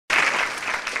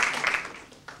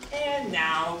And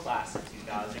now, class of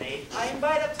 2008, I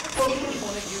invite up to the podium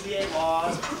one of UVA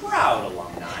Law's proud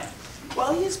alumni.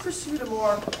 While he has pursued a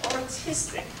more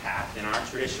artistic path than our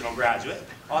traditional graduate,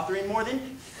 authoring more than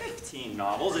 15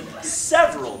 novels and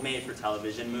several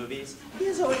made-for-television movies, he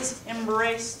has always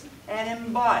embraced and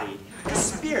embodied the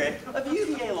spirit of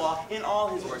UVA Law in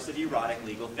all his works of erotic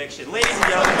legal fiction. Ladies and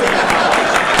gentlemen,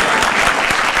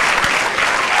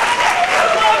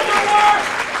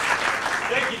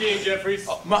 thank you, Dean Jeffries.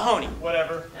 oh, Mahoney.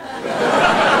 Whatever.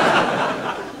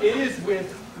 It is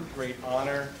with great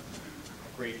honor,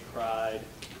 great pride,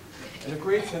 and a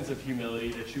great sense of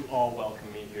humility that you all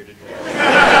welcome me here today.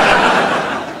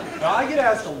 Now, I get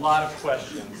asked a lot of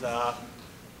questions.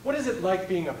 What is it like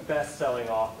being a best-selling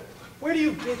author? Where do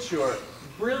you get your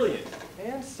brilliant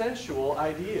and sensual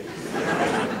ideas?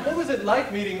 What was it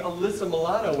like meeting Alyssa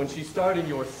Milano when she starred in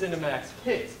your Cinemax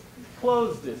hit,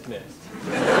 Clothes Dismissed?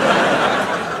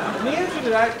 And the answer to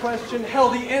that question, hell,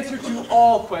 the answer to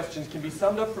all questions can be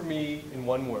summed up for me in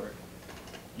one word.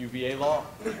 UVA Law.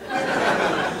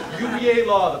 UVA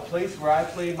Law, the place where I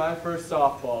played my first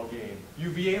softball game.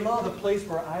 UVA Law, the place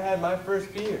where I had my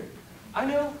first beer. I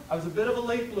know, I was a bit of a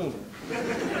late bloomer.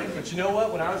 But you know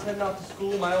what? When I was heading off to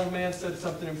school, my old man said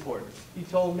something important. He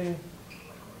told me,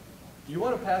 you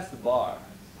want to pass the bar,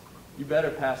 you better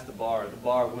pass the bar. The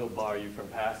bar will bar you from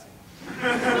passing.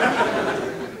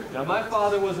 Now, my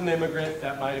father was an immigrant.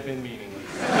 That might have been meaningless.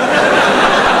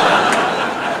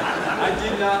 I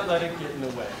did not let it get in the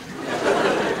way.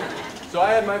 So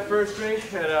I had my first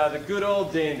drink at the good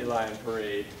old Dandelion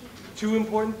Parade. Two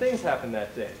important things happened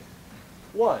that day.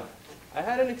 One, I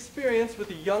had an experience with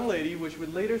a young lady which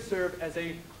would later serve as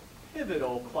a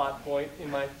pivotal plot point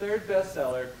in my third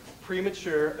bestseller,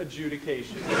 Premature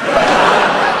Adjudication.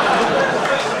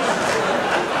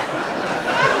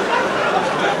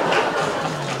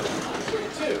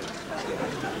 Two,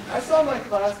 I saw my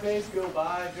classmates go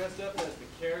by dressed up as the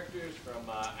characters from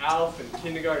Alf and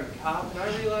Kindergarten Cop, and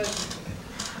I realized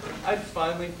I'd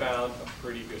finally found a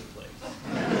pretty good place.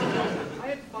 I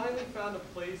had finally found a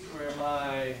place where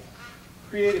my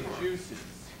creative juices,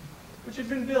 which had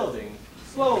been building,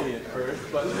 slowly at first,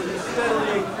 but with a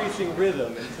steadily increasing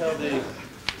rhythm until they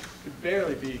could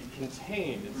barely be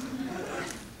contained.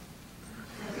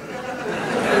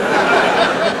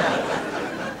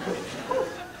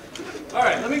 All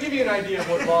right, let me give you an idea of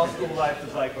what law school life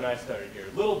was like when I started here.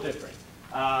 A little different.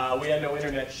 We had no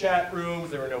internet chat rooms,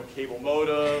 there were no cable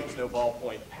modems, no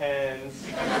ballpoint pens.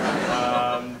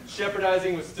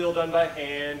 Shepherdizing was still done by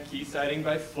hand, key citing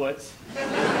by foot.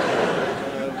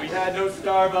 We had no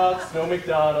Starbucks, no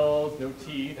McDonald's, no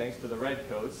tea, thanks to the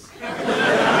redcoats.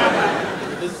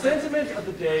 The sentiment of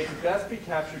the day could best be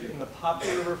captured in the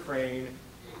popular refrain,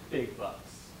 big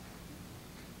bucks.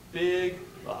 Big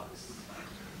bucks.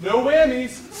 No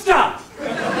whammies, stop!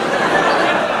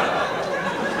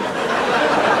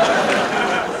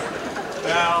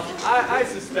 Now, I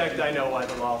suspect I know why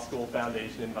the Law School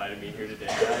Foundation invited me here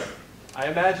today. I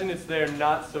imagine it's their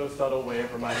not-so-subtle way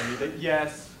of reminding me that,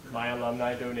 yes, my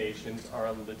alumni donations are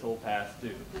a little past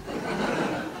due.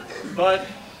 But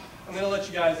I'm going to let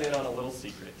you guys in on a little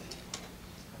secret.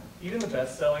 Even the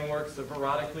best-selling works of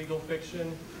erotic legal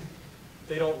fiction,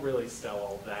 they don't really sell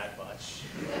all that much.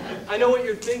 I know what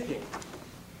you're thinking.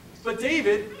 But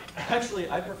David, actually,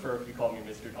 I prefer if you call me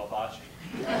Mr. Dalbacci.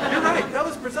 You're right, that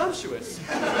was presumptuous.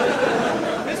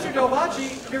 Mr.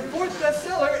 Dalbacci, your fourth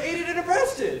bestseller, Aided and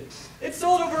Abreasted. It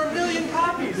sold over 1 million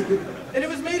copies, and it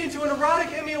was made into an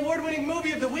erotic Emmy Award-winning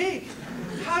movie of the week.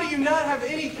 How do you not have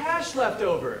any cash left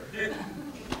over?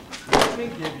 Let me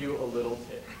give you a little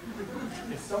tip.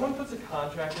 If someone puts a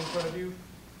contract in front of you,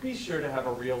 be sure to have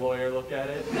a real lawyer look at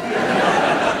it.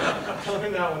 I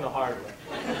learned that one the hard way.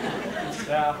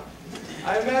 Now,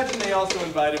 I imagine they also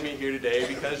invited me here today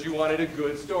because you wanted a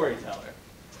good storyteller.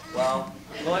 Well,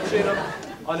 I'll let you in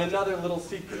on another little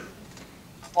secret.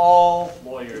 All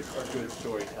lawyers are good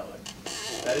storytellers.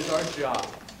 That is our job.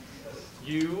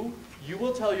 You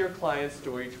will tell your client's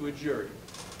story to a jury.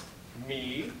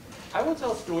 Me, I will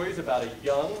tell stories about a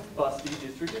young, busty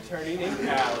district attorney named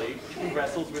Allie who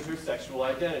wrestles with her sexual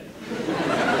identity.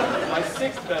 My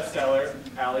sixth bestseller,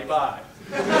 Allie Bye.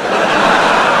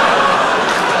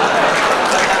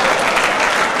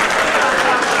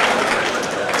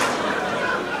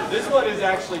 This one is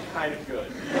actually kind of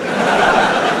good.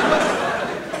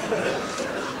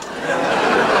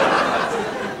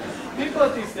 People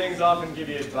at these things often give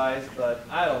you advice, but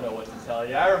I don't know what to tell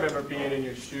you. I remember being in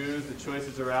your shoes. The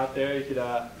choices are out there. You could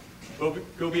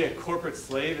go be a corporate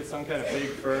slave at some kind of big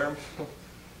firm.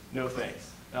 No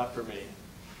thanks. Not for me.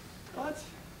 But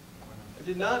I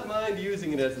did not mind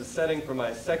using it as the setting for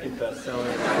my second bestseller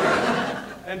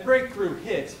and breakthrough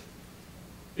hit,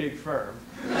 Big Firm.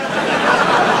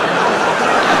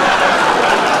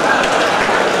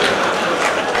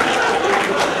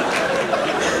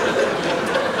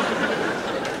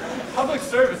 Public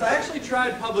service. I actually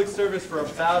tried public service for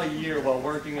about a year while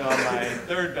working on my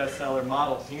third bestseller,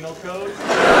 Model Penal Code.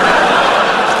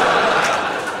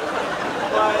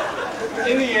 But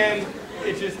in the end,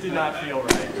 it just did not feel right.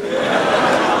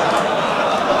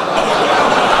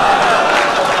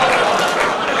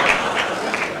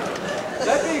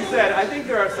 That being said, I think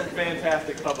there are some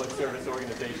fantastic public service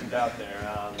organizations out there.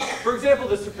 For example,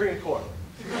 the Supreme Court.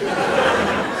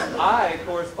 I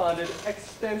corresponded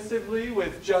extensively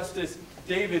with Justice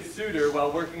David Souter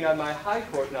while working on my High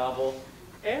Court novel,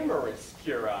 Amorous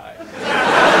Curiae.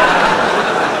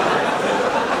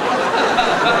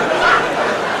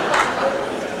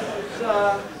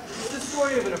 It's the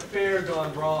story of an affair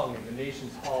gone wrong in the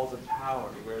nation's halls of power,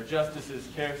 where justices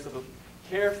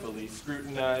carefully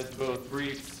scrutinized both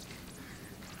briefs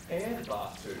and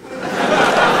boxers.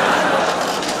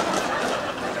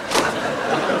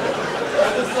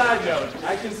 As a side note,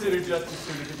 I consider Justice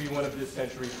Souter to be one of this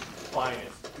century's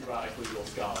finest erotic legal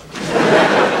scholars.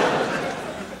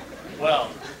 Well,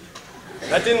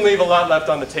 that didn't leave a lot left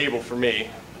on the table for me.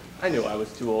 I knew I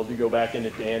was too old to go back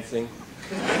into dancing.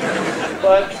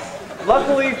 But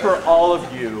luckily for all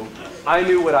of you, I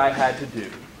knew what I had to do.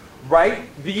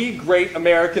 Write the great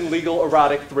American legal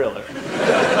erotic thriller.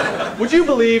 Would you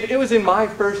believe it was in my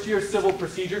first year civil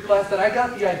procedure class that I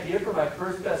got the idea for my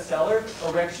first bestseller,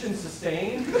 Erection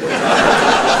Sustained? Or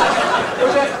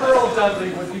that Curl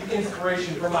Dudley was the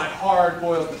inspiration for my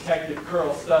hard-boiled detective,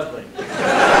 Curl Studley.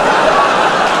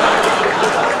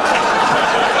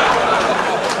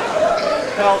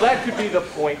 Hell, that could be the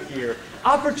point here.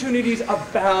 Opportunities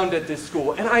abound at this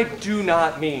school, and I do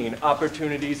not mean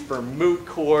opportunities for moot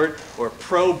court or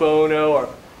pro bono or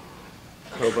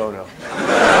pro bono.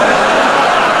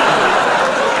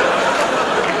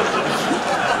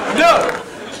 No!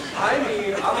 I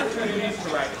mean opportunities to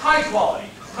write high-quality,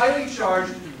 highly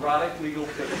charged, erotic legal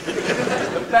fiction.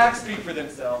 The facts speak for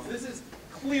themselves. This is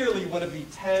clearly one of the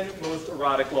 10 most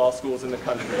erotic law schools in the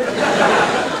country.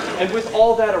 And with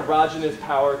all that erogenous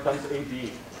power comes a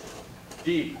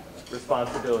deep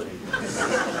responsibility.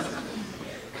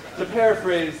 To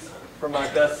paraphrase from my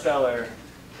bestseller,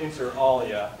 Inter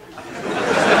alia.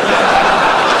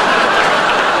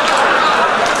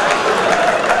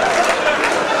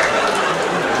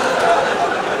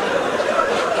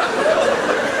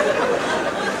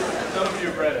 Some of you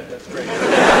have read it, that's great.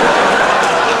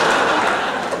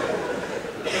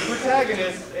 The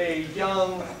protagonist, a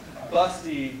young,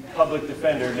 busty public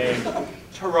defender named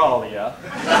Teralia,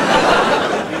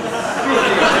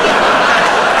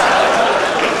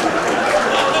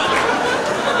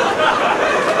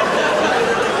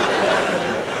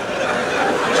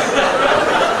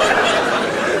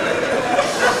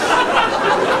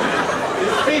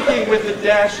 is speaking with the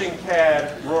dashing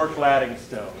cad Rourke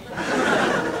Laddingstone.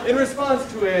 In response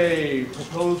to a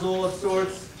proposal of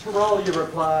sorts, Teralia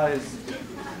replies,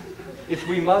 "If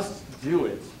we must do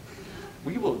it,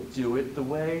 we will do it the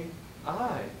way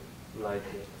I like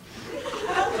it."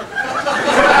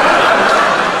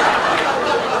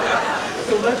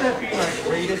 So let that be my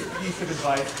greatest piece of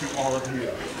advice to all of you.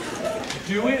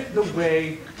 Do it the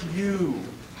way you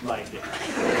like it.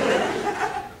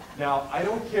 Now, I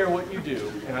don't care what you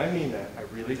do, and I mean that, I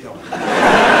really don't.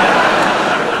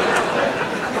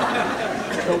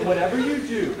 But whatever you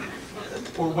do,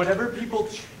 or whatever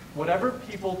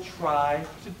people try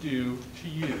to do to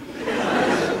you,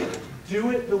 do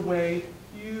it the way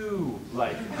you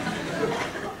like it.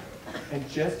 And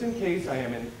just in case I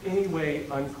am in any way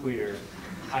unclear,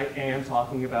 I am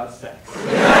talking about sex.